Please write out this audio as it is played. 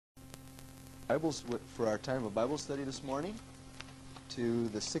Bibles for our time of Bible study this morning to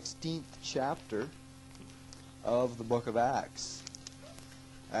the 16th chapter of the book of Acts.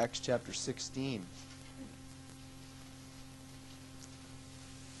 Acts chapter 16.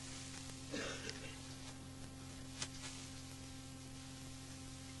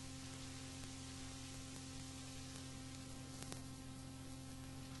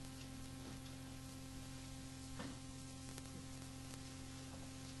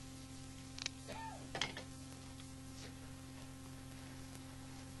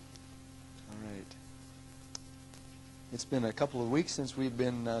 It's been a couple of weeks since we've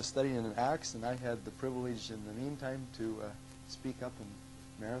been studying in Acts, and I had the privilege in the meantime to speak up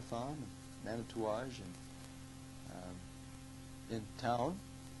in Marathon and Manitouage and in town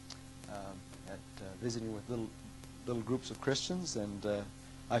at visiting with little groups of Christians, and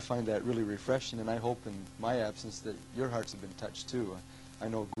I find that really refreshing, and I hope in my absence that your hearts have been touched too. I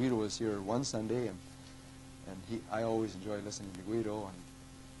know Guido was here one Sunday, and I always enjoy listening to Guido, and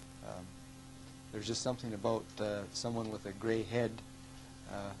there's just something about someone with a gray head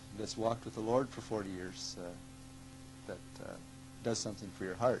that's walked with the Lord for 40 years that does something for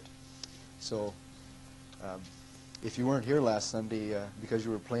your heart. So if you weren't here last Sunday because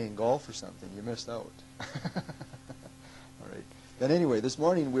you were playing golf or something, you missed out. All right. But anyway, this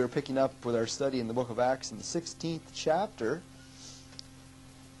morning we are picking up with our study in the book of Acts in the 16th chapter.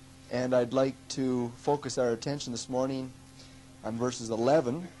 And I'd like to focus our attention this morning on verses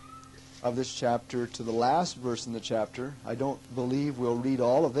 11 of this chapter to the last verse in the chapter. I don't believe we'll read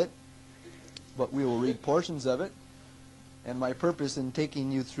all of it, but we will read portions of it. And my purpose in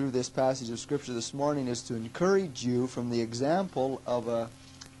taking you through this passage of Scripture this morning is to encourage you from the example of a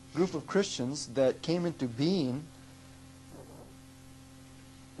group of Christians that came into being.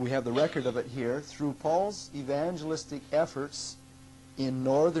 We have the record of it here through Paul's evangelistic efforts in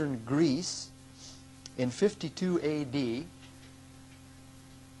northern Greece in 52 A.D.,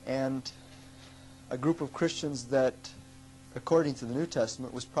 and a group of Christians that, according to the New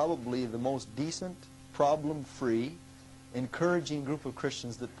Testament, was probably the most decent, problem-free, encouraging group of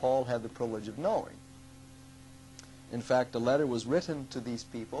Christians that Paul had the privilege of knowing. In fact, a letter was written to these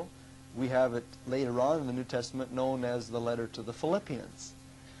people. We have it later on in the New Testament known as the letter to the Philippians.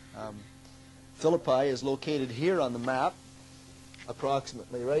 Philippi is located here on the map,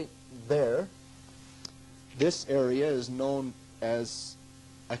 approximately right there. This area is known as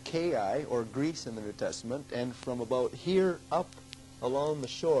Achaia, or Greece in the New Testament, and from about here up along the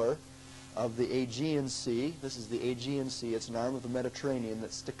shore of the Aegean Sea, this is the Aegean Sea, it's an arm of the Mediterranean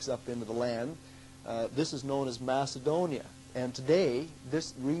that sticks up into the land, this is known as Macedonia. And today,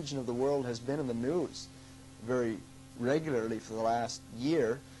 this region of the world has been in the news very regularly for the last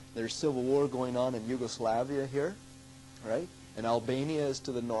year. There's civil war going on in Yugoslavia here, right? And Albania is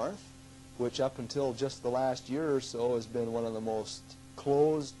to the north, which up until just the last year or so has been one of the most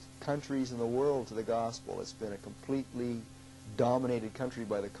closed countries in the world to the gospel. It's been a completely dominated country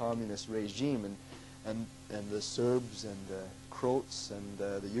by the communist regime, and the Serbs and the Croats and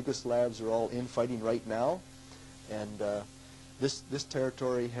the Yugoslavs are all infighting right now, and this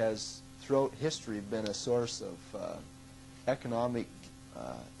territory has throughout history been a source of economic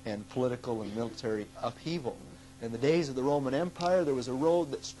and political and military upheaval. In the days of the Roman Empire, there was a road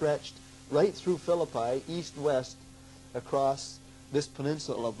that stretched right through Philippi, east-west, across this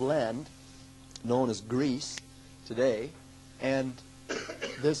peninsula of land known as Greece today, and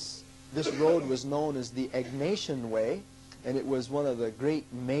this road was known as the Egnatian Way, and it was one of the great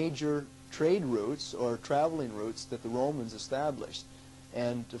major trade routes or traveling routes that the Romans established.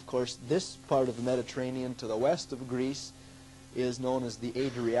 And of course, this part of the Mediterranean to the west of Greece is known as the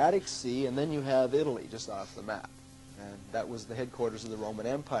Adriatic Sea, and then you have Italy just off the map, and that was the headquarters of the Roman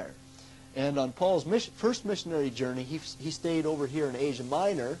Empire. And on Paul's first missionary journey, he stayed over here in Asia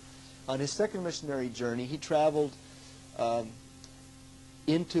Minor. On his second missionary journey, he traveled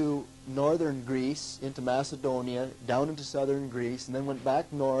into northern Greece, into Macedonia, down into southern Greece, and then went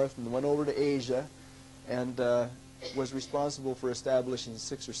back north and went over to Asia, and was responsible for establishing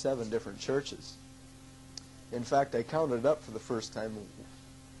 6 or 7 different churches. In fact, I counted it up for the first time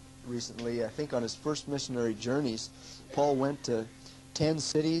recently. I think on his first missionary journeys, Paul went to 10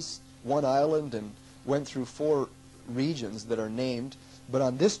 cities, 1 island, and went through 4 regions that are named. But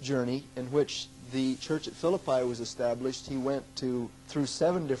on this journey, in which the church at Philippi was established, he went through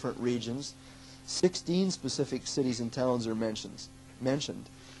 7 different regions. 16 specific cities and towns are mentioned.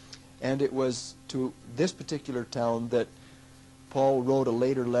 And it was to this particular town that Paul wrote a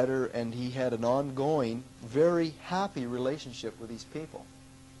later letter, and he had an ongoing, very happy relationship with these people.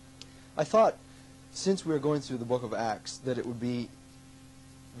 I thought, since we were going through the book of Acts, that it would be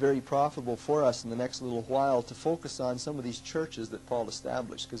very profitable for us in the next little while to focus on some of these churches that Paul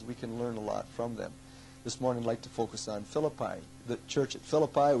established, because we can learn a lot from them. This morning I'd like to focus on Philippi. The church at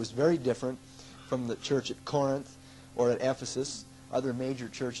Philippi was very different from the church at Corinth or at Ephesus, other major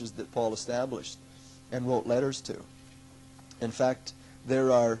churches that Paul established and wrote letters to. In fact,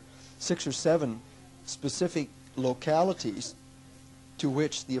 there are 6 or 7 specific localities to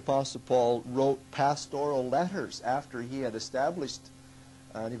which the Apostle Paul wrote pastoral letters after he had established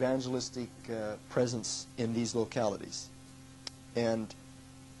an evangelistic presence in these localities. And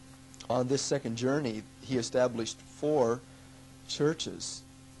on this second journey, he established 4 churches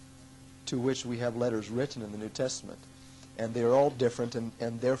to which we have letters written in the New Testament. And they're all different,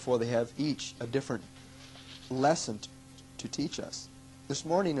 and therefore they have each a different lesson to teach us. This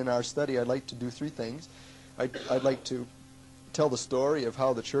morning in our study, I'd like to do 3 things. I'd like to tell the story of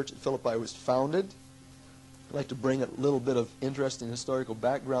how the church at Philippi was founded. I'd like to bring a little bit of interesting historical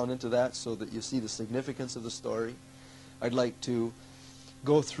background into that so that you see the significance of the story. I'd like to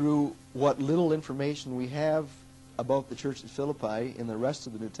go through what little information we have about the church at Philippi in the rest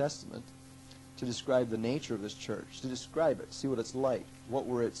of the New Testament to describe the nature of this church, to describe it, see what it's like, what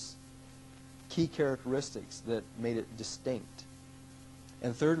were its key characteristics that made it distinct.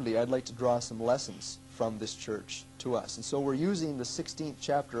 And thirdly, I'd like to draw some lessons from this church to us. And so we're using the 16th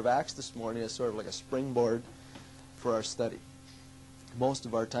chapter of Acts this morning as sort of like a springboard for our study. Most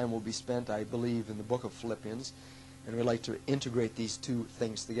of our time will be spent, I believe, in the book of Philippians, and we'd like to integrate these 2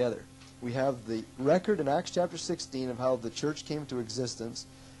 things together. We have the record in Acts chapter 16 of how the church came to existence,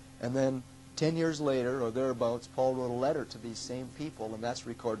 and then 10 years later, or thereabouts, Paul wrote a letter to these same people, and that's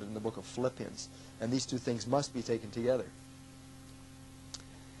recorded in the book of Philippians. And these 2 things must be taken together.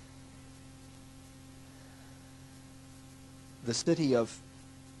 The city of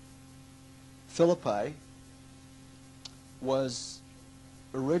Philippi was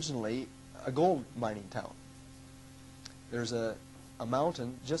originally a gold mining town. There's a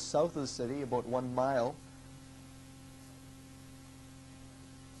mountain just south of the city, about 1 mile,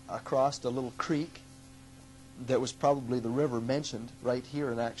 across a little creek that was probably the river mentioned right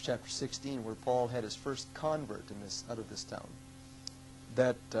here in Acts chapter 16, where Paul had his first convert out of this town,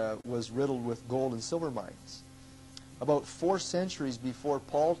 that was riddled with gold and silver mines. About 4 centuries before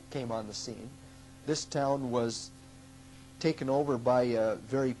Paul came on the scene, this town was taken over by a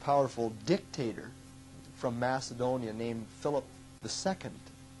very powerful dictator from Macedonia named Philip II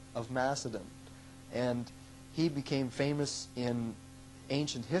of Macedon. And he became famous in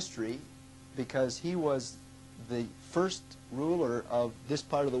ancient history because he was the first ruler of this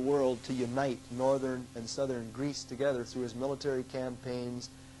part of the world to unite northern and southern Greece together through his military campaigns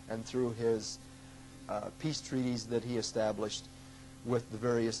and through his peace treaties that he established with the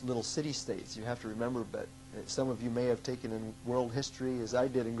various little city-states. You have to remember, but some of you may have taken in world history, as I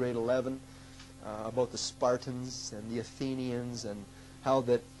did in grade 11, about the Spartans and the Athenians, and how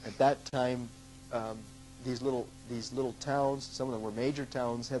that at that time these little towns, some of them were major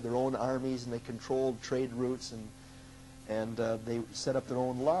towns, had their own armies, and they controlled trade routes, and they set up their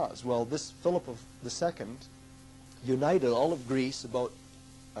own laws. Well, this Philip II united all of Greece about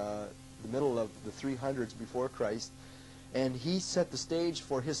the middle of the 300s before Christ, and he set the stage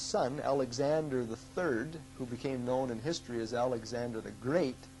for his son, Alexander III, who became known in history as Alexander the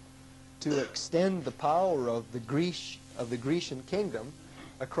Great, to extend the power of the Grecian kingdom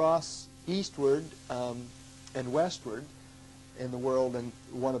across eastward and westward in the world, and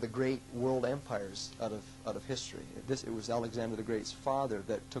one of the great world empires out of history. It was Alexander the Great's father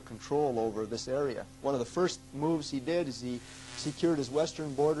that took control over this area. One of the first moves he did is he secured his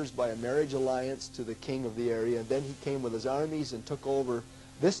western borders by a marriage alliance to the king of the area, and then he came with his armies and took over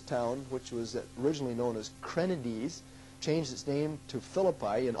this town, which was originally known as Crenades, changed its name to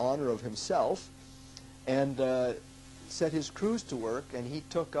Philippi in honor of himself, and set his crews to work, and he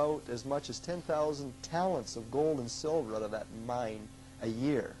took out as much as 10,000 talents of gold and silver out of that mine a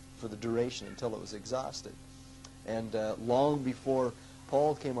year for the duration until it was exhausted. And long before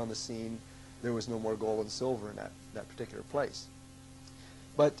Paul came on the scene, there was no more gold and silver in that particular place.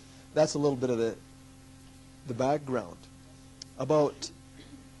 But that's a little bit of the background. About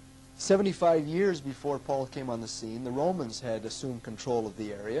 75 years before Paul came on the scene, the Romans had assumed control of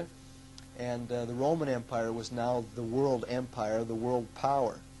the area, and the Roman Empire was now the world empire, the world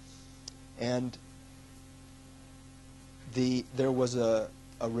power. And there was a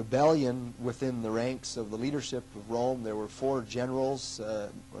rebellion within the ranks of the leadership of Rome. There were 4 generals, or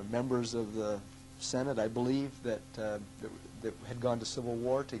members of the Senate, I believe, that had gone to civil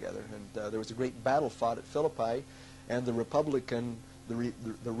war together. And there was a great battle fought at Philippi, and the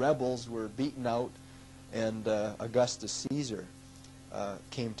rebels were beaten out, and Augustus Caesar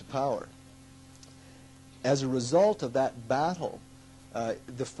came to power. As a result of that battle,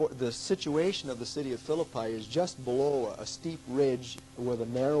 the situation of the city of Philippi is just below a steep ridge with a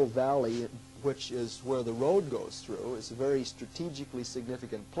narrow valley, which is where the road goes through. It's a very strategically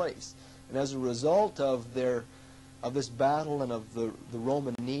significant place. And as a result of this battle and of the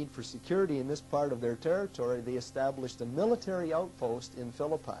Roman need for security in this part of their territory, they established a military outpost in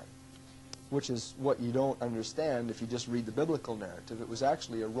Philippi, which is what you don't understand if you just read the biblical narrative. It was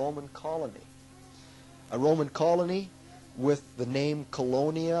actually a Roman colony. A Roman colony with the name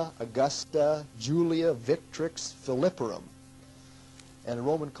Colonia, Augusta, Julia, Victrix, Philippirum. And a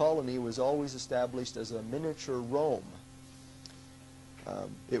Roman colony was always established as a miniature Rome.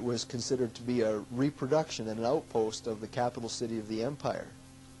 It was considered to be a reproduction and an outpost of the capital city of the empire.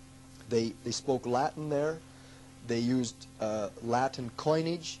 They spoke Latin there. They used Latin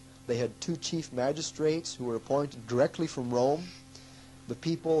coinage. They had 2 chief magistrates who were appointed directly from Rome. The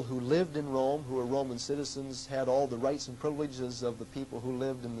people who lived in Rome, who were Roman citizens, had all the rights and privileges of the people who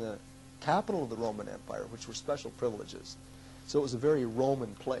lived in the capital of the Roman Empire, which were special privileges. So it was a very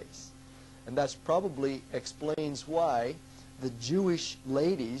Roman place. And that probably explains why the Jewish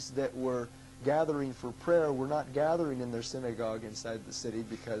ladies that were gathering for prayer were not gathering in their synagogue inside the city,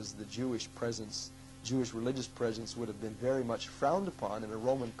 because the Jewish religious presence would have been very much frowned upon in a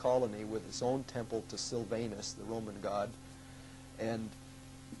Roman colony with its own temple to Silvanus, the Roman god. And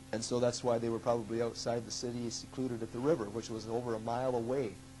so that's why they were probably outside the city, secluded at the river, which was over a mile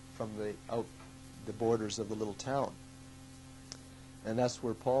away from the borders of the little town. And that's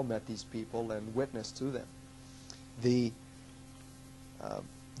where Paul met these people and witnessed to them. The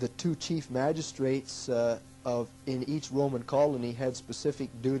 2 chief magistrates in each Roman colony had specific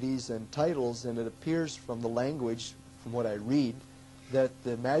duties and titles, and it appears from the language, from what I read, that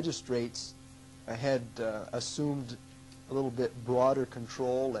the magistrates had assumed a little bit broader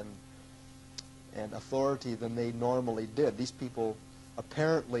control and authority than they normally did. These people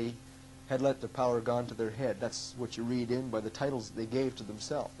apparently had let the power gone to their head. That's what you read in by the titles that they gave to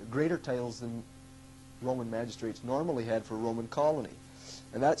themselves. Greater titles than Roman magistrates normally had for a Roman colony.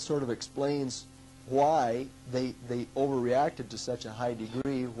 And that sort of explains why they overreacted to such a high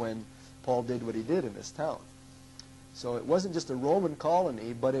degree when Paul did what he did in this town. So it wasn't just a Roman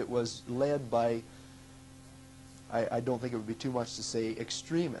colony, but it was led by, I don't think it would be too much to say,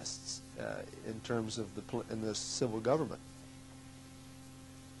 extremists in terms of the civil government.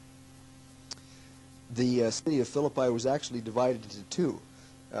 The city of Philippi was actually divided into 2.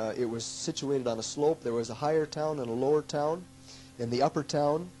 It was situated on a slope. There was a higher town and a lower town. In the upper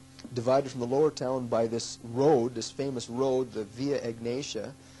town, divided from the lower town by this road, this famous road, the Via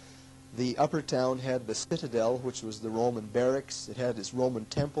Egnatia, the upper town had the citadel, which was the Roman barracks. It had its Roman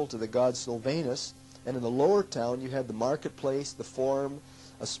temple to the god Silvanus. And in the lower town, you had the marketplace, the forum,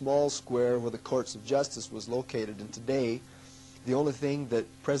 a small square where the courts of justice was located. And today, the only thing that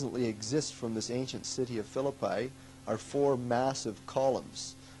presently exists from this ancient city of Philippi are 4 massive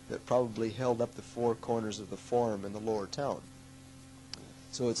columns that probably held up the 4 corners of the forum in the lower town.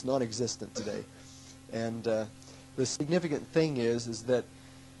 So it's non-existent today. And the significant thing is that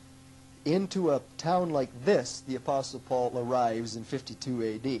into a town like this, the Apostle Paul arrives in 52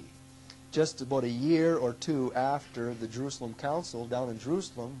 A.D., just about a year or 2 after the Jerusalem Council down in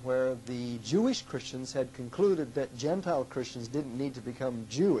Jerusalem, where the Jewish Christians had concluded that Gentile Christians didn't need to become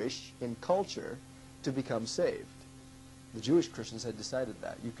Jewish in culture to become saved. The Jewish Christians had decided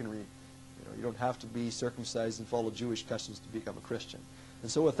that. You don't have to be circumcised and follow Jewish customs to become a Christian. And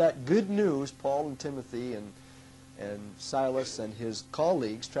so with that good news, Paul and Timothy and Silas and his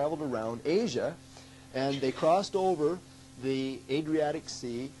colleagues traveled around Asia, and they crossed over the Adriatic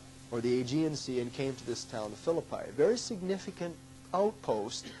Sea, or the Aegean Sea, and came to this town of Philippi, a very significant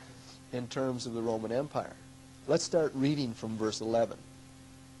outpost in terms of the Roman Empire. Let's start reading from verse 11.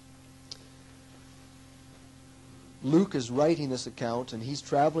 Luke is writing this account, and he's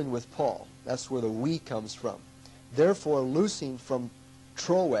traveling with Paul. That's where the "we" comes from. Therefore, loosing from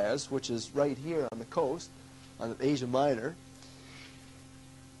Troas, which is right here on the coast, on Asia Minor,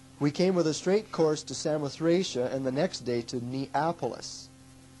 we came with a straight course to Samothracia, and the next day to Neapolis,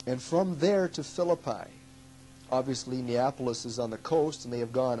 and from there to Philippi. Obviously, Neapolis is on the coast, and they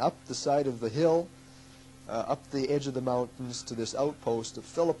have gone up the side of the hill, up the edge of the mountains to this outpost of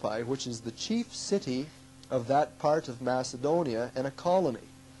Philippi, which is the chief city of that part of Macedonia and a colony.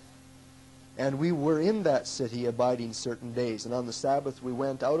 And we were in that city abiding certain days. And on the Sabbath we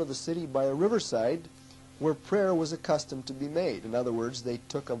went out of the city by a riverside where prayer was accustomed to be made. In other words, they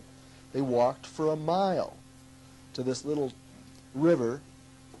walked for a mile to this little river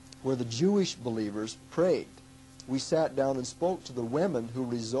where the Jewish believers prayed. we sat down and spoke to the women who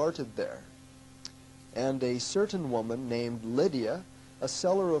resorted there. And a certain woman named Lydia, a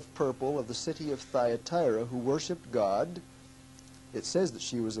seller of purple of the city of Thyatira, who worshipped God, it says that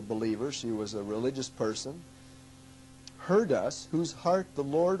she was a believer, she was a religious person, heard us, whose heart the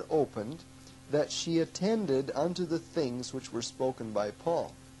Lord opened, that she attended unto the things which were spoken by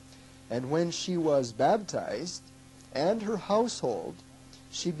Paul. And when she was baptized, and her household,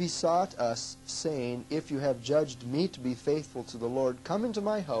 she besought us, saying, If you have judged me to be faithful to the Lord, come into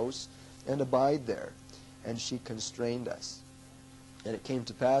my house and abide there. And she constrained us. And it came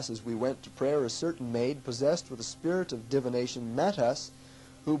to pass, as we went to prayer, a certain maid, possessed with a spirit of divination, met us,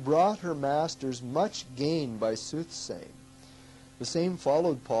 who brought her masters much gain by soothsaying. The same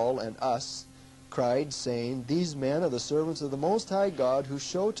followed Paul and us, cried, saying, These men are the servants of the Most High God, who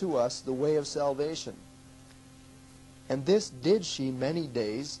show to us the way of salvation. And this did she many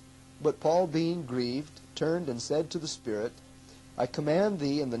days. But Paul, being grieved, turned and said to the Spirit, I command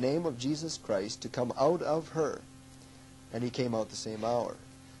thee in the name of Jesus Christ to come out of her. And he came out the same hour.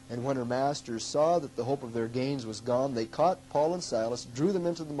 And when her masters saw that the hope of their gains was gone, they caught Paul and Silas, drew them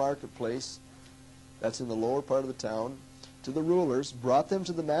into the marketplace, that's in the lower part of the town, to the rulers, brought them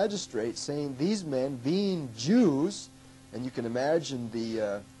to the magistrates, saying, These men, being Jews, and you can imagine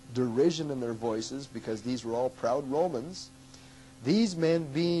the derision in their voices, because these were all proud Romans, these men,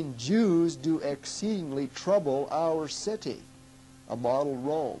 being Jews, do exceedingly trouble our city, a model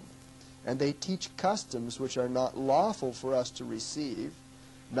Rome. And they teach customs which are not lawful for us to receive,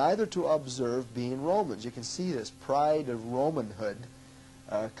 neither to observe, being Romans. You can see this pride of Romanhood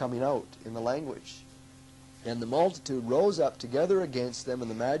coming out in the language. And the multitude rose up together against them, and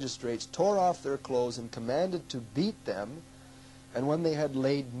the magistrates tore off their clothes and commanded to beat them. And when they had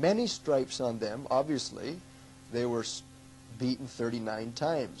laid many stripes on them, obviously, they were beaten 39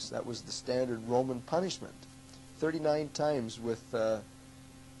 times. That was the standard Roman punishment. 39 times with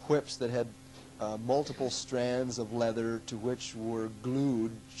whips that had multiple strands of leather to which were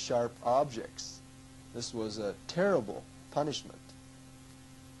glued sharp objects. This was a terrible punishment.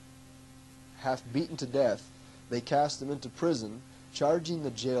 Half beaten to death, they cast them into prison, charging the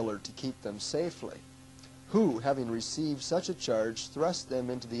jailer to keep them safely, who, having received such a charge, thrust them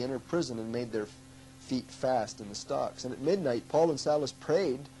into the inner prison and made their feet fast in the stocks. And at midnight Paul and Silas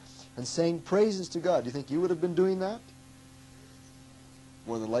prayed and sang praises to God. Do you think you would have been doing that?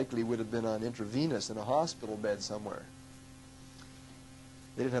 More than likely would have been on intravenous in a hospital bed somewhere.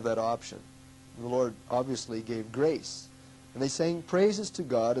 They didn't have that option. The Lord obviously gave grace. And they sang praises to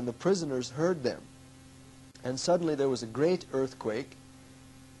God, and the prisoners heard them. And suddenly there was a great earthquake,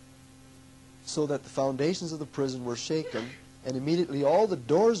 so that the foundations of the prison were shaken, and immediately all the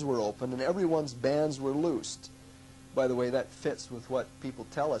doors were opened, and everyone's bands were loosed. By the way, that fits with what people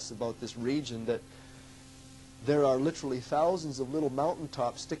tell us about this region, that there are literally thousands of little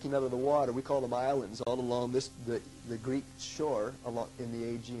mountaintops sticking out of the water. We call them islands all along the Greek shore in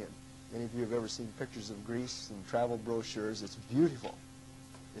the Aegean. Any of you have ever seen pictures of Greece and travel brochures? It's beautiful.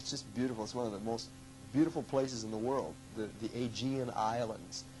 It's just beautiful. It's one of the most beautiful places in the world, the Aegean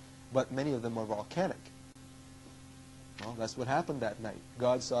Islands. But many of them are volcanic. Well, that's what happened that night.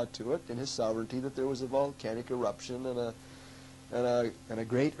 God saw to it in His sovereignty that there was a volcanic eruption and a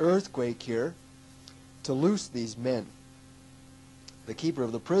great earthquake here to loose these men. The keeper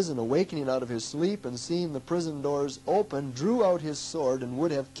of the prison, awakening out of his sleep and seeing the prison doors open, drew out his sword and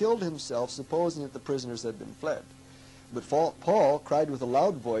would have killed himself, supposing that the prisoners had been fled. But Paul cried with a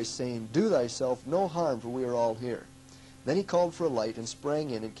loud voice, saying, Do thyself no harm, for we are all here. Then he called for a light and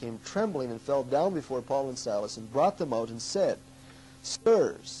sprang in and came trembling and fell down before Paul and Silas and brought them out and said,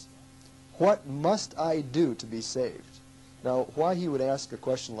 Sirs, what must I do to be saved? Now, why he would ask a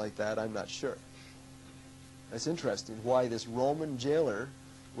question like that, I'm not sure. It's interesting why this Roman jailer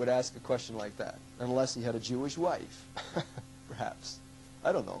would ask a question like that, unless he had a Jewish wife, perhaps.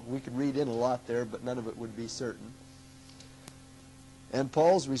 I don't know. We could read in a lot there, but none of it would be certain. And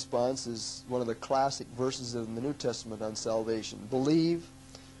Paul's response is one of the classic verses in the New Testament on salvation. Believe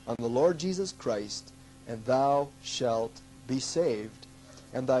on the Lord Jesus Christ, and thou shalt be saved,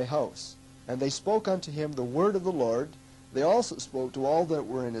 and thy house. And they spoke unto him the word of the Lord. They also spoke to all that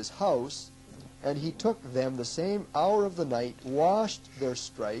were in his house. And he took them the same hour of the night, washed their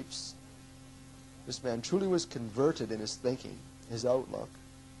stripes. This man truly was converted in his thinking, his outlook.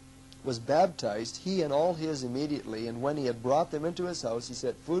 Was baptized, he and all his immediately. And when he had brought them into his house, he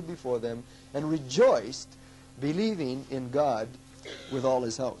set food before them, and rejoiced, believing in God with all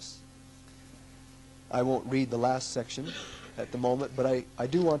his house. I won't read the last section at the moment, but I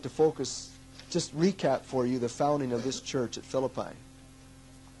do want to focus, just recap for you the founding of this church at Philippi.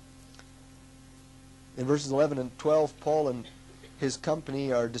 In verses 11 and 12, Paul and his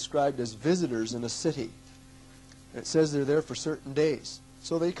company are described as visitors in a city. It says they're there for certain days.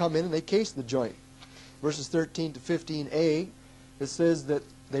 So they come in and they case the joint. Verses 13 to 15a, it says that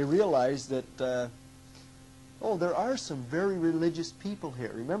they realize that, there are some very religious people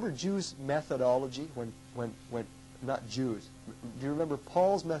here. Remember Jews' methodology not Jews. Do you remember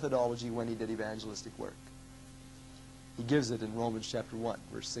Paul's methodology when he did evangelistic work? He gives it in Romans chapter 1,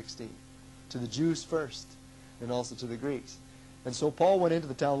 verse 16. To the Jews first, and also to the Greeks. And so Paul went into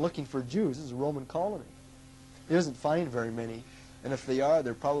the town looking for Jews. This is a Roman colony. He doesn't find very many, and if they are,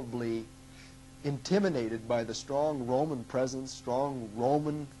 they're probably intimidated by the strong Roman presence, strong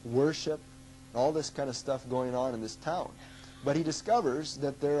Roman worship, all this kind of stuff going on in this town. But he discovers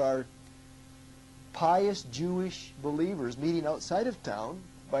that there are pious Jewish believers meeting outside of town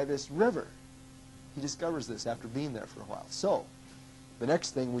by this river. He discovers this after being there for a while. So, the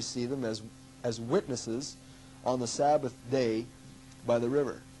next thing we see them as witnesses on the Sabbath day by the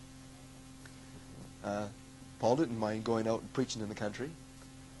river. Paul didn't mind going out and preaching in the country.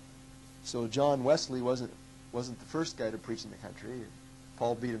 So John Wesley wasn't the first guy to preach in the country.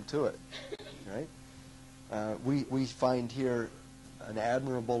 Paul beat him to it, right? We find here an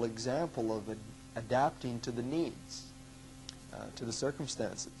admirable example of adapting to the needs, to the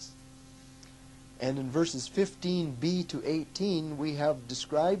circumstances. And in verses 15b to 18, we have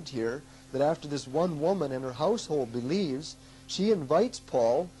described here that after this one woman and her household believes, she invites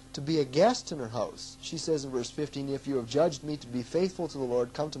Paul to be a guest in her house. She says in verse 15, "If you have judged me to be faithful to the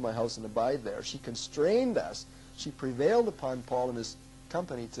Lord, come to my house and abide there." She constrained us. She prevailed upon Paul and his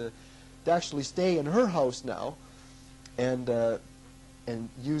company to actually stay in her house now and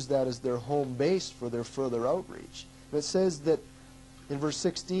use that as their home base for their further outreach. And it says that in verse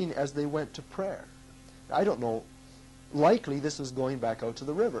 16, as they went to prayer. I don't know. Likely this is going back out to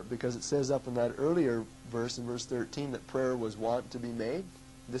the river, because it says up in that earlier verse, in verse 13, that prayer was wont to be made.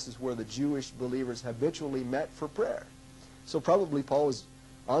 This is where the Jewish believers habitually met for prayer. So probably Paul was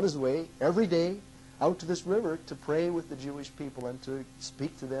on his way every day out to this river to pray with the Jewish people and to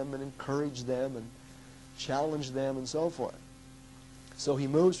speak to them and encourage them and challenge them and so forth. So he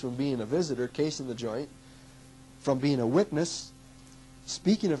moves from being a visitor, casing the joint, from being a witness,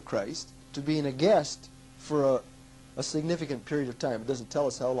 speaking of Christ, to being a guest for a significant period of time. It doesn't tell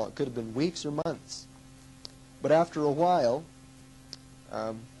us how long. It could have been weeks or months. But after a while,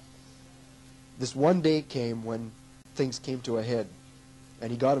 this one day came when things came to a head.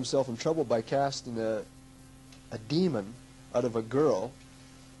 And he got himself in trouble by casting a demon out of a girl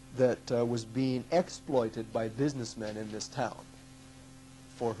that was being exploited by businessmen in this town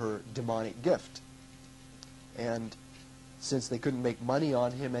for her demonic gift. And since they couldn't make money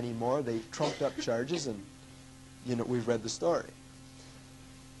on him anymore, they trumped up charges, and we've read the story.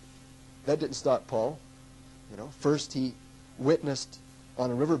 That didn't stop Paul. First he witnessed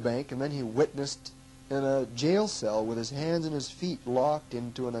on a riverbank, and then he witnessed in a jail cell with his hands and his feet locked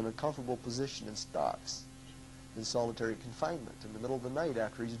into an uncomfortable position in stocks, in solitary confinement in the middle of the night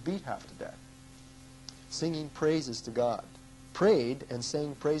after he's beat half to death, singing praises to God. Prayed and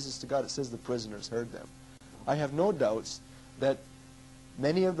sang praises to God. It says the prisoners heard them. I have no doubts that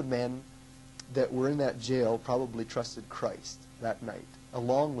many of the men that were in that jail probably trusted Christ that night,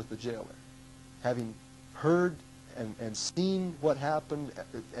 along with the jailer, having heard and seen what happened,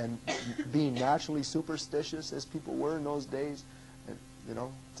 and being naturally superstitious as people were in those days, and,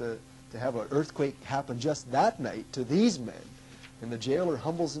 to have an earthquake happen just that night to these men, and the jailer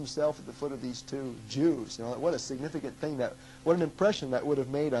humbles himself at the foot of these two Jews. What a significant thing what an impression that would have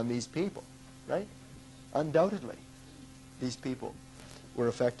made on these people, right? Undoubtedly, these people were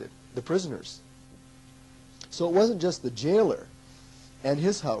affected, the prisoners. So it wasn't just the jailer and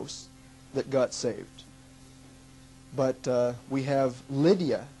his house that got saved. But we have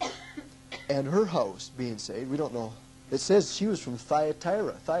Lydia and her house being saved. We don't know. It says she was from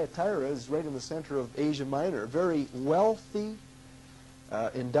Thyatira. Thyatira is right in the center of Asia Minor. A very wealthy,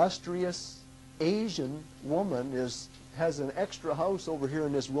 industrious Asian woman has an extra house over here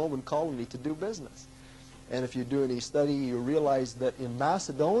in this Roman colony to do business. And if you do any study, you realize that in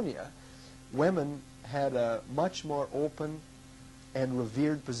Macedonia, women had a much more open and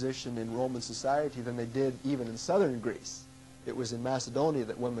revered position in Roman society than they did even in southern Greece. It was in Macedonia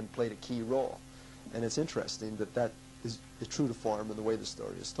that women played a key role. And it's interesting that is true to form in the way the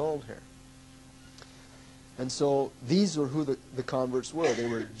story is told here. And so these are who the converts were. They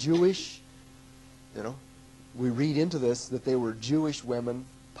were Jewish, we read into this that they were Jewish women,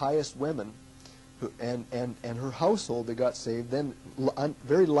 pious women, and her household that got saved. Then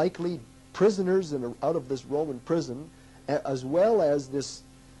very likely prisoners out of this Roman prison, as well as this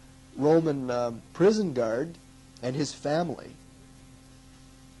Roman prison guard and his family.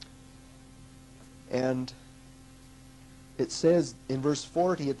 And it says in verse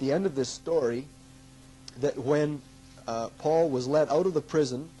 40 at the end of this story that when Paul was let out of the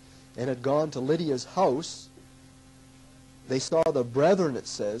prison and had gone to Lydia's house, they saw the brethren, it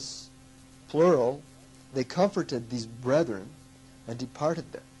says, plural. They comforted these brethren and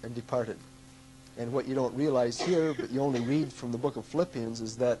departed. And what you don't realize here, but you only read from the book of Philippians,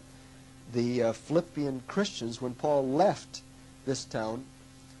 is that the Philippian Christians, when Paul left this town,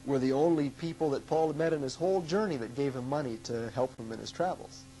 were the only people that Paul had met in his whole journey that gave him money to help him in his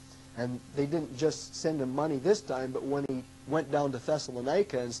travels. And they didn't just send him money this time, but when he went down to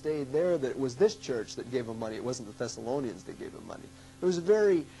Thessalonica and stayed there, that it was this church that gave him money. It wasn't the Thessalonians that gave him money. It was a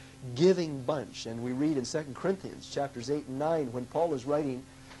very giving bunch. And we read in 2 Corinthians chapters 8 and 9, when Paul is writing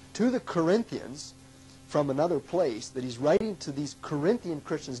to the Corinthians from another place, that he's writing to these Corinthian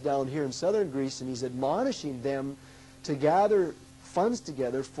Christians down here in southern Greece, and he's admonishing them to gather funds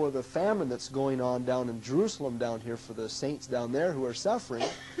together for the famine that's going on down in Jerusalem down here, for the saints down there who are suffering.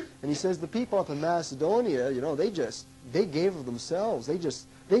 And he says the people up in Macedonia, you know, they gave of themselves. They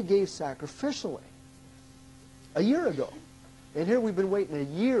gave sacrificially a year ago. And here we've been waiting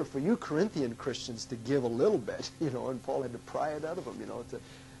a year for you Corinthian Christians to give a little bit, you know, and Paul had to pry it out of them, you know, to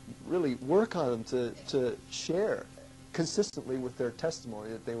really work on them to share consistently with their testimony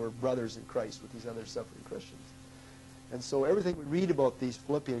that they were brothers in Christ with these other suffering Christians. And so everything we read about these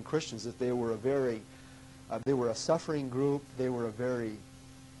Philippian Christians, that they were a suffering group, they were a very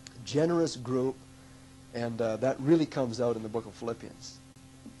generous group, and that really comes out in the book of Philippians.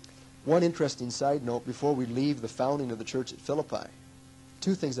 One interesting side note before we leave the founding of the church at Philippi.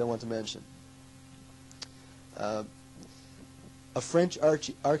 Two things I want to mention. A French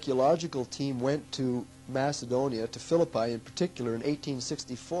archaeological team went to Macedonia, to Philippi in particular, in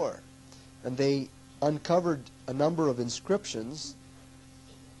 1864, and they uncovered a number of inscriptions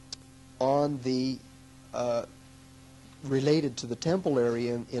on the related to the temple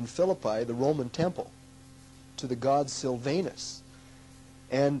area in Philippi, the Roman temple, to the god Silvanus.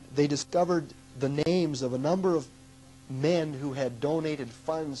 And they discovered the names of a number of men who had donated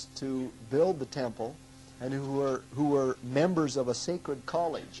funds to build the temple and who were members of a sacred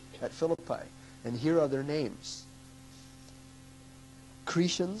college at Philippi. And here are their names: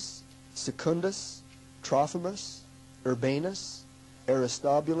 Crescens, Secundus, Trophimus, Urbanus,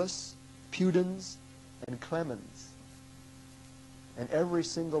 Aristobulus, Pudens, and Clemens. And every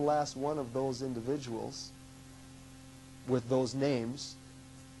single last one of those individuals with those names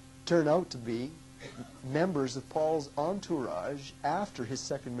turn out to be members of Paul's entourage after his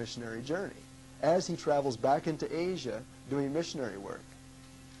second missionary journey, as he travels back into Asia doing missionary work.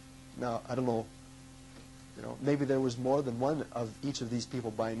 Now, I don't know, you know, maybe there was more than one of each of these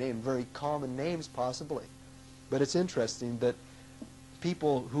people by name, very common names possibly. But it's interesting that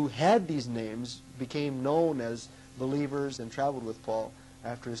people who had these names became known as believers and traveled with Paul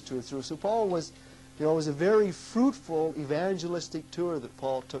after his tour through. So Paul was, you know, it was a very fruitful evangelistic tour that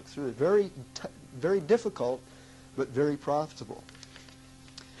Paul took through. Very difficult, but very profitable.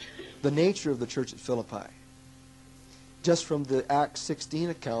 The nature of the church at Philippi. Just from the Acts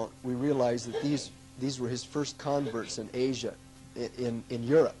 16 account, we realize that these were his first converts in Asia, in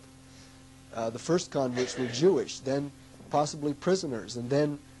Europe. The first converts were Jewish, then possibly prisoners, and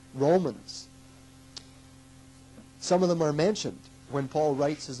then Romans. Some of them are mentioned when Paul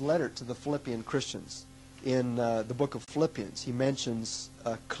writes his letter to the Philippian Christians. In the book of Philippians, he mentions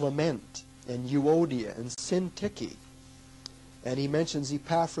Clement and Euodia and Syntyche. And he mentions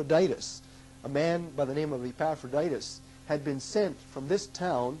Epaphroditus. A man by the name of Epaphroditus had been sent from this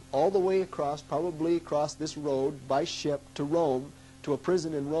town all the way across, probably across this road by ship to Rome, to a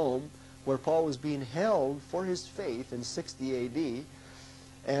prison in Rome, where Paul was being held for his faith in 60 A.D.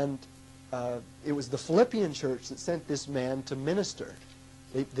 And it was the Philippian church that sent this man to minister.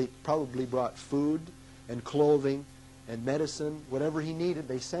 They probably brought food and clothing and medicine, whatever he needed.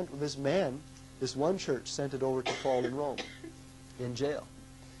 They sent this man, this one church sent it over to Paul in Rome, in jail,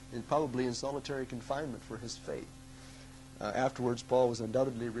 and probably in solitary confinement for his faith. Afterwards, Paul was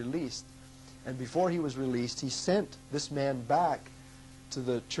undoubtedly released. And before he was released, he sent this man back to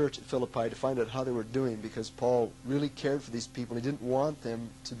the church at Philippi to find out how they were doing, because Paul really cared for these people. He didn't want them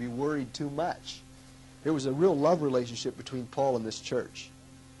to be worried too much. There was a real love relationship between Paul and this church.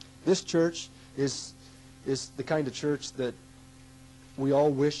 This church is the kind of church that we all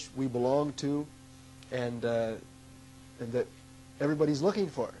wish we belonged to, and that everybody's looking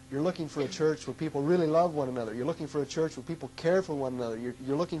for. You're looking for a church where people really love one another. You're looking for a church where people care for one another.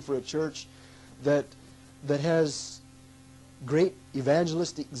 You're looking for a church that has great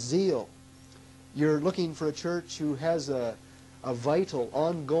evangelistic zeal. You're looking for a church who has a vital,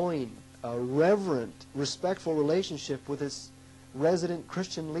 ongoing, reverent, respectful relationship with its resident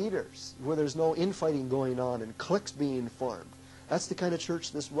Christian leaders, where there's no infighting going on and cliques being formed. That's the kind of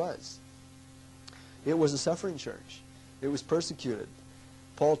church this was. It was a suffering church. It was persecuted.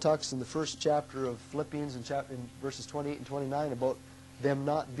 Paul talks in the first chapter of Philippians in verses 28 and 29 about them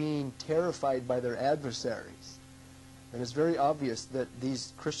not being terrified by their adversaries. And it's very obvious that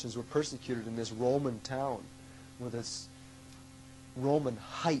these Christians were persecuted in this Roman town with its Roman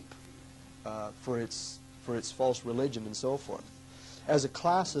hype for its false religion and so forth. As a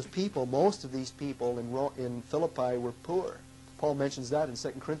class of people, most of these people in Philippi were poor. Paul mentions that in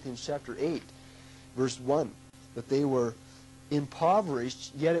 2 Corinthians chapter 8, verse 1, that they were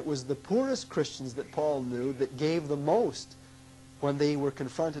impoverished, yet it was the poorest Christians that Paul knew that gave the most when they were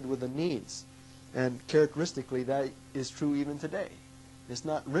confronted with the needs. And characteristically, that is true even today. It's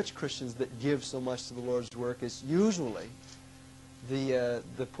not rich Christians that give so much to the Lord's work. It's usually the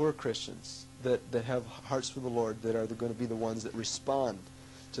poor Christians that have hearts for the Lord that are going to be the ones that respond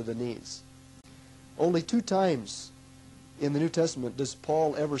to the needs. Only 2 times in the New Testament does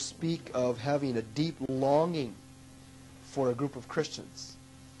Paul ever speak of having a deep longing for a group of Christians.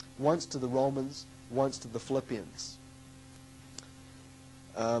 Once to the Romans, once to the Philippians.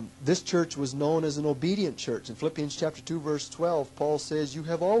 This church was known as an obedient church. In Philippians chapter 2, verse 12, Paul says, "You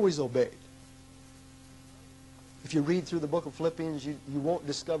have always obeyed." If you read through the book of Philippians, you won't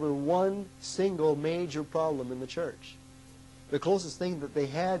discover one single major problem in the church. The closest thing that they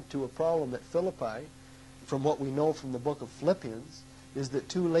had to a problem at Philippi, from what we know from the book of Philippians, is that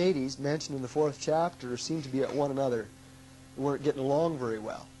 2 ladies mentioned in the 4th chapter seemed to be at one another, weren't getting along very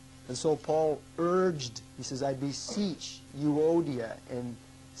well. And so Paul urged, he says, "I beseech Euodia and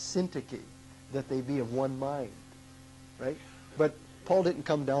Syntyche that they be of one mind." Right? But Paul didn't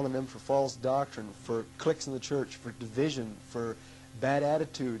come down on them for false doctrine, for cliques in the church, for division, for bad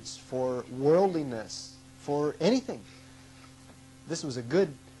attitudes, for worldliness, for anything. This was a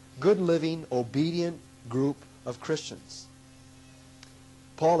good living, obedient group of Christians.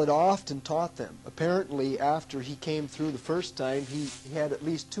 Paul had often taught them. Apparently, after he came through the first time, he had at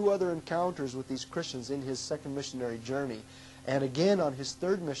least 2 other encounters with these Christians in his second missionary journey, and again on his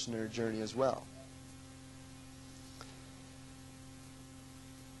third missionary journey as well.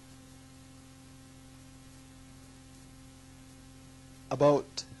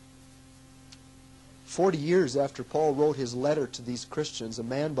 About 40 years after Paul wrote his letter to these Christians, a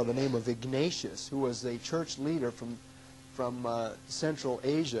man by the name of Ignatius, who was a church leader from Central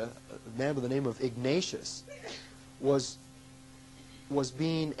Asia, a man by the name of Ignatius, was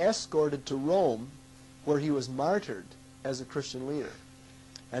being escorted to Rome, where he was martyred as a Christian leader.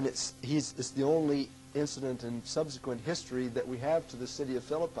 And it's the only incident in subsequent history that we have to the city of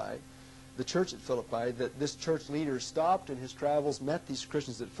Philippi, the church at Philippi, that this church leader stopped in his travels, met these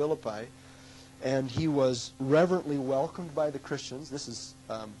Christians at Philippi, and he was reverently welcomed by the Christians. This is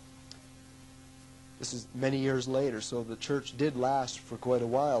many years later, so the church did last for quite a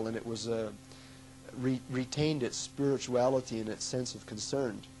while, and it was retained its spirituality and its sense of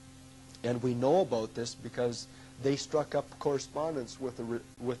concern. And we know about this because they struck up correspondence with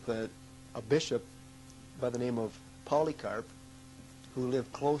a bishop by the name of Polycarp, who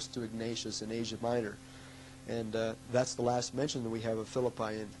lived close to Ignatius in Asia Minor. And that's the last mention that we have of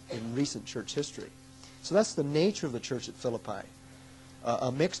Philippi in recent church history. So that's the nature of the church at Philippi.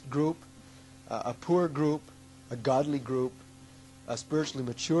 A mixed group, a poor group, a godly group, a spiritually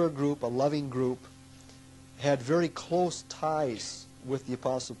mature group, a loving group, had very close ties with the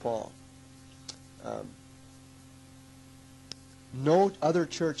Apostle Paul. No other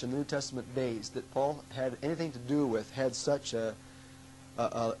church in the New Testament days that Paul had anything to do with had such a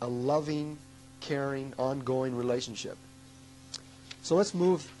loving, caring, ongoing relationship. So let's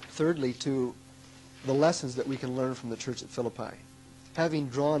move thirdly to the lessons that we can learn from the church at Philippi. Having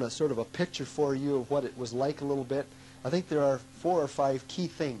drawn a sort of a picture for you of what it was like a little bit, I think there are 4 or 5 key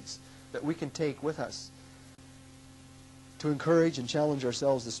things that we can take with us to encourage and challenge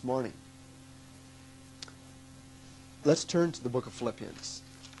ourselves this morning. Let's turn to the book of Philippians.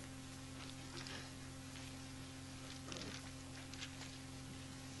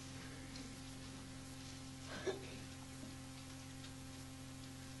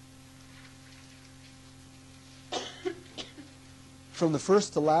 From the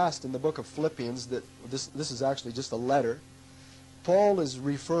first to last in the book of Philippians, this is actually just a letter, Paul is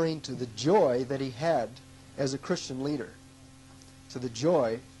referring to the joy that he had as a Christian leader. To the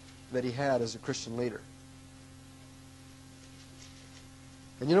joy that he had as a Christian leader.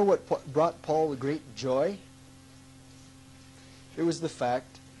 And you know what brought Paul a great joy? It was the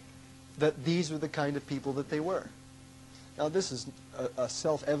fact that these were the kind of people that they were. Now, this is a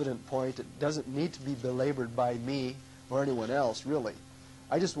self-evident point. It doesn't need to be belabored by me or anyone else, really.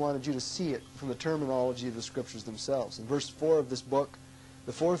 I just wanted you to see it from the terminology of the Scriptures themselves. In verse 4 of this book,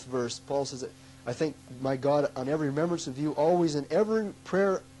 the 4th verse, Paul says, I thank my God on every remembrance of you, always in every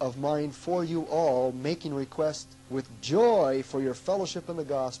prayer of mine for you all, making request with joy for your fellowship in the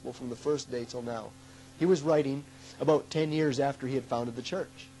gospel from the first day till now. He was writing about 10 years after he had founded the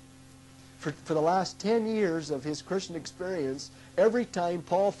church. For the last 10 years of his Christian experience, every time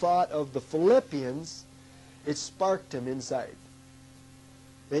Paul thought of the Philippians, it sparked him inside.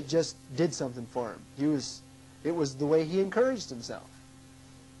 It just did something for him. It was the way he encouraged himself.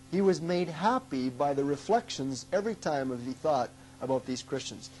 He was made happy by the reflections every time he thought about these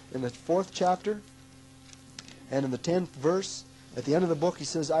Christians. In the 4th chapter and in the 10th verse, at the end of the book, he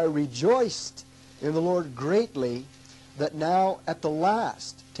says, I rejoiced in the Lord greatly that now at the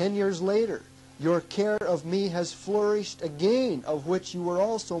last, 10 years later, your care of me has flourished again, of which you were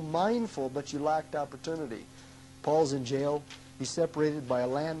also mindful, but you lacked opportunity. Paul's in jail. He's separated by a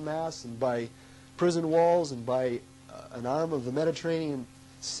landmass and by prison walls and by an arm of the Mediterranean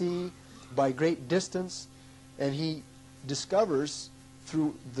Sea, by great distance. And he discovers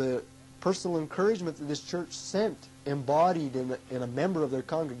through the personal encouragement that this church sent, embodied in a member of their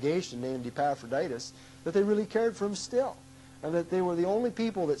congregation named Epaphroditus, that they really cared for him still, and that they were the only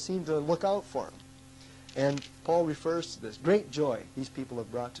people that seemed to look out for him. And Paul refers to this great joy these people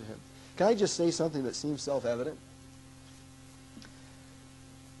have brought to him. Can I just say something that seems self-evident?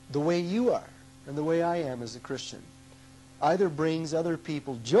 The way you are and the way I am as a Christian either brings other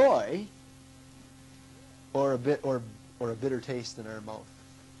people joy or a bitter taste in our mouth.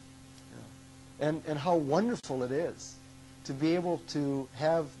 And how wonderful it is to be able to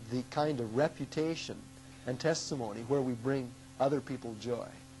have the kind of reputation and testimony where we bring other people joy.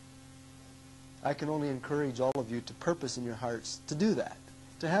 I can only encourage all of you to purpose in your hearts to do that,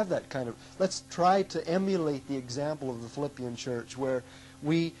 to have that kind of... Let's try to emulate the example of the Philippian church where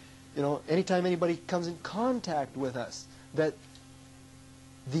we, anytime anybody comes in contact with us, that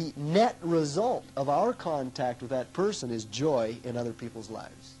the net result of our contact with that person is joy in other people's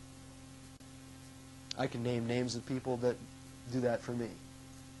lives. I can name names of people that do that for me.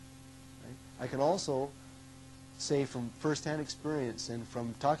 Right? I can also say from first-hand experience and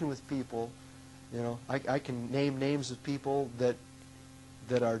from talking with people, I can name names of people that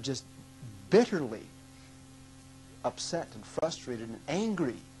are just bitterly upset and frustrated and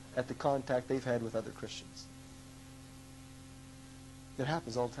angry at the contact they've had with other Christians. It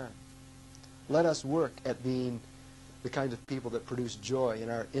happens all the time. Let us work at being the kind of people that produce joy in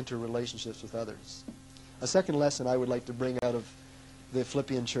our interrelationships with others. A second lesson I would like to bring out of the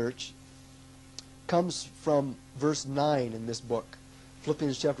Philippian church comes from verse 9 in this book.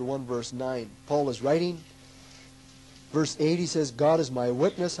 Philippians chapter 1, verse 9. Paul is writing. Verse 8, he says, God is my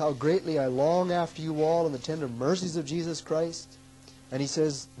witness, how greatly I long after you all in the tender mercies of Jesus Christ. And he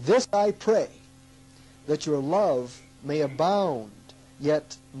says, this I pray, that your love may abound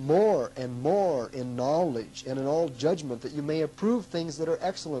yet more and more in knowledge and in all judgment, that you may approve things that are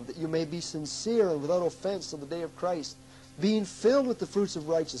excellent, that you may be sincere and without offense till the day of Christ, being filled with the fruits of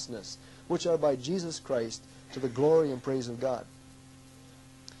righteousness, which are by Jesus Christ, to the glory and praise of God.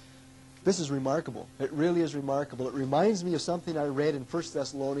 This is remarkable. It really is remarkable. It reminds me of something I read in 1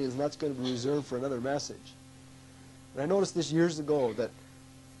 Thessalonians, and that's going to be reserved for another message. And I noticed this years ago, that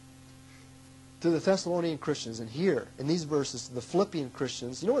to the Thessalonian Christians, and here, in these verses, to the Philippian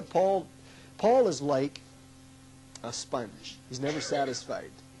Christians, you know what Paul is like a sponge. He's never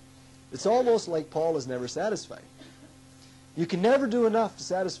satisfied. It's almost like Paul is never satisfied. You can never do enough to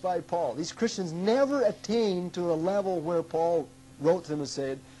satisfy Paul. These Christians never attained to a level where Paul wrote to them and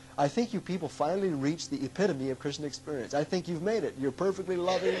said, I think you people finally reached the epitome of Christian experience. I think you've made it. You're perfectly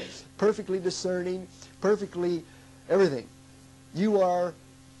loving, perfectly discerning, perfectly everything. You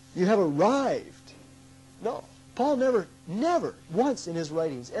have arrived. No. Paul never once in his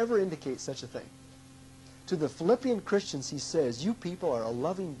writings ever indicates such a thing. To the Philippian Christians he says, you people are a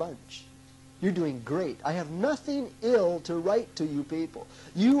loving bunch. You're doing great. I have nothing ill to write to you people.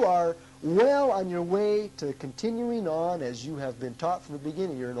 You are well on your way to continuing on as you have been taught from the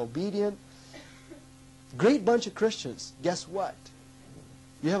beginning. You're an obedient, great bunch of Christians. Guess what?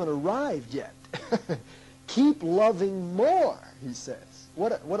 You haven't arrived yet. Keep loving more, he says.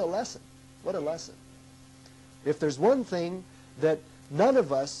 What a lesson. What a lesson. If there's one thing that none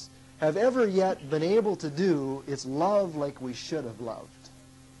of us have ever yet been able to do, it's love like we should have loved.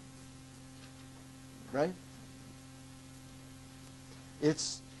 Right?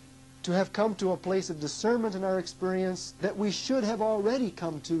 It's to have come to a place of discernment in our experience that we should have already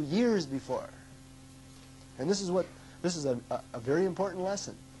come to years before. And this is a very important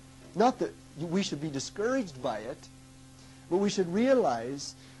lesson. Not that we should be discouraged by it, but we should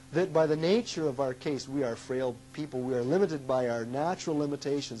realize that by the nature of our case, we are frail people. We are limited by our natural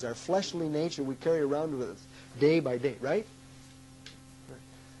limitations, our fleshly nature we carry around with us day by day, right?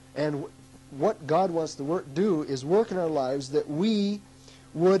 And what God wants to do is work in our lives that we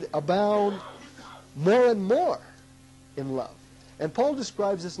would abound more and more in love. And Paul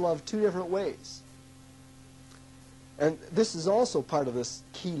describes this love two different ways. And this is also part of this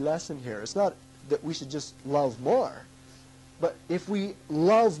key lesson here. It's not that we should just love more, but if we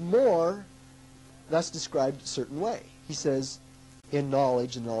love more, that's described a certain way. He says, in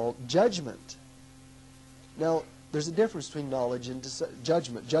knowledge and all judgment. Now, there's a difference between knowledge and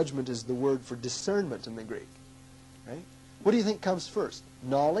judgment. Judgment is the word for discernment in the Greek. Right? What do you think comes first?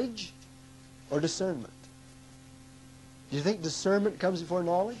 Knowledge or discernment? Do you think discernment comes before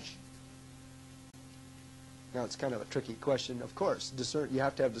knowledge? Now, it's kind of a tricky question. Of course, you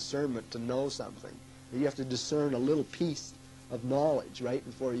have to have discernment to know something. You have to discern a little piece of knowledge, right,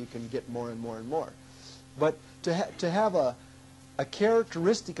 before you can get more and more and more. But to have a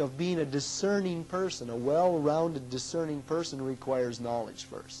characteristic of being a discerning person, a well-rounded discerning person, requires knowledge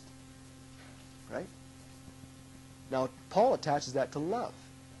first. Right? Now, Paul attaches that to love.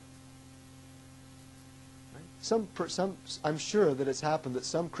 Right? I'm sure that it's happened that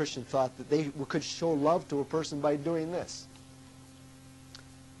some Christian thought that they could show love to a person by doing this.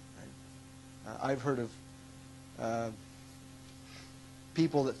 Right? I've heard of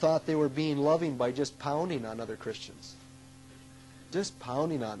people that thought they were being loving by just pounding on other Christians. Just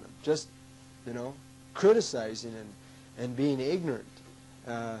pounding on them. Just, criticizing and being ignorant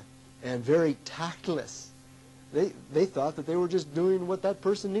and very tactless. They thought that they were just doing what that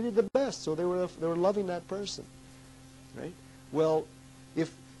person needed the best, so they were loving that person. Right? Well,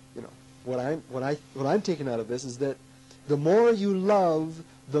 if, what I'm taking out of this is that the more you love,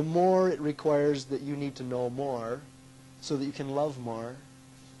 the more it requires that you need to know more, so that you can love more,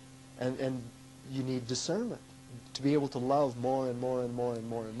 and you need discernment to be able to love more and more and more and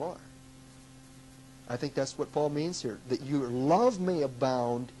more and more. I think that's what Paul means here, that your love may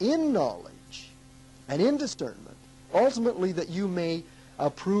abound in knowledge and in discernment, ultimately that you may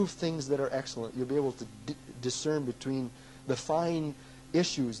approve things that are excellent. You'll be able to discern between the fine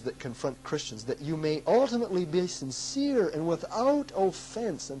issues that confront Christians, that you may ultimately be sincere and without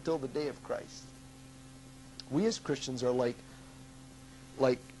offense until the day of Christ. We as Christians are like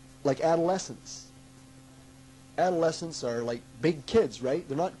adolescents. Adolescents are like big kids, right?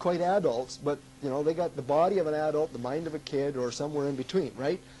 They're not quite adults, but they got the body of an adult, the mind of a kid, or somewhere in between,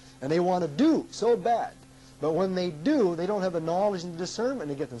 right? And they want to do so bad. But when they do, they don't have the knowledge and the discernment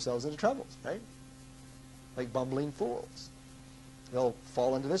to get themselves into troubles, right? Like bumbling fools. They'll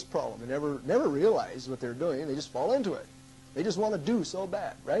fall into this problem. They never realize what they're doing. They just fall into it. They just want to do so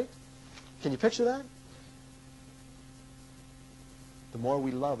bad, right? Can you picture that? The more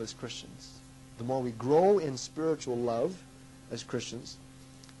we love as Christians, the more we grow in spiritual love as Christians,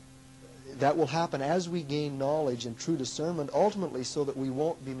 that will happen as we gain knowledge and true discernment, ultimately so that we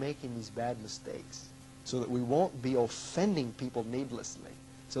won't be making these bad mistakes, so that we won't be offending people needlessly,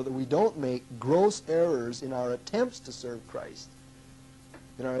 so that we don't make gross errors in our attempts to serve Christ,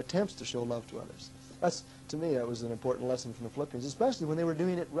 in our attempts to show love to others. To me, that was an important lesson from the Philippians, especially when they were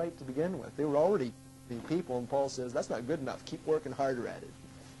doing it right to begin with. They were already being people, and Paul says, that's not good enough. Keep working harder at it.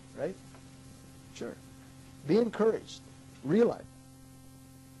 Right? Sure. Be encouraged. Realize